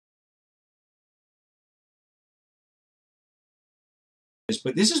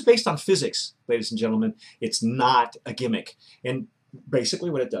But this is based on physics, ladies and gentlemen. It's not a gimmick. And basically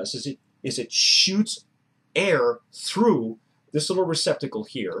what it does is it shoots air through this little receptacle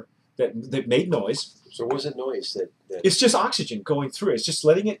here that made noise. So what was that noise? It's just oxygen going through. It's just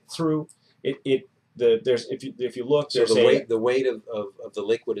letting it through. There's if you look, so there's the weight of the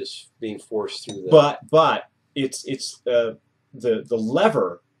liquid is being forced through the. But it's the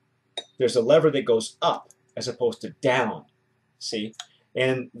lever. There's a lever that goes up as opposed to down. See,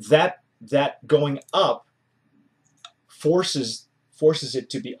 and that going up forces it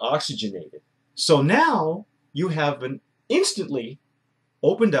to be oxygenated. So now you have an instantly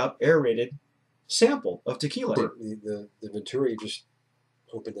opened up, aerated sample of tequila. The Vinturi just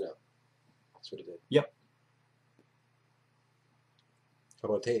opened it up. That's what it did. Yep. How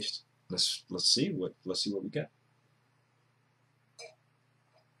about taste? Let's see what we get.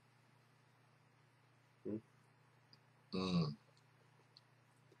 Mm.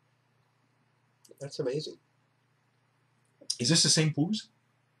 That's amazing. Is this the same booze?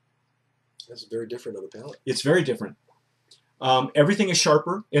 That's very different on the palate. It's very different. Everything is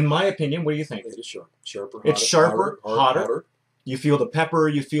sharper, in my opinion. What do you think? It is sharp. Sharper. Hotter, it's sharper, hotter. You You feel the pepper.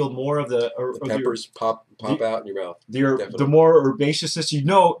 You feel more of the peppers pop out in your mouth. The more herbaceousness.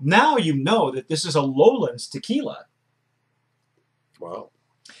 Now you know that this is a lowlands tequila. Wow.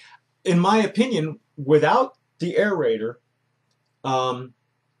 In my opinion, without the aerator,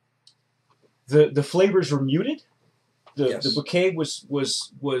 the flavors were muted. The bouquet was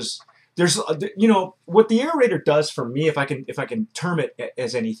there's what the aerator does for me, if I can term it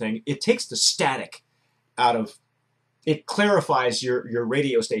as anything, it takes the static out of. It clarifies your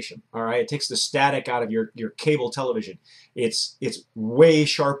radio station, all right? It takes the static out of your cable television. It's way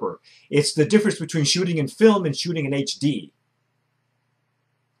sharper. It's the difference between shooting in film and shooting in HD.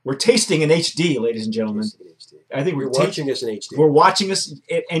 We're tasting in HD, ladies and gentlemen. I think we're watching us in HD. We're watching us,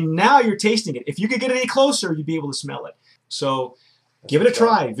 and now you're tasting it. If you could get any closer, you'd be able to smell it. So give it a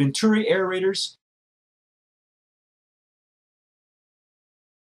try. Vinturi aerators.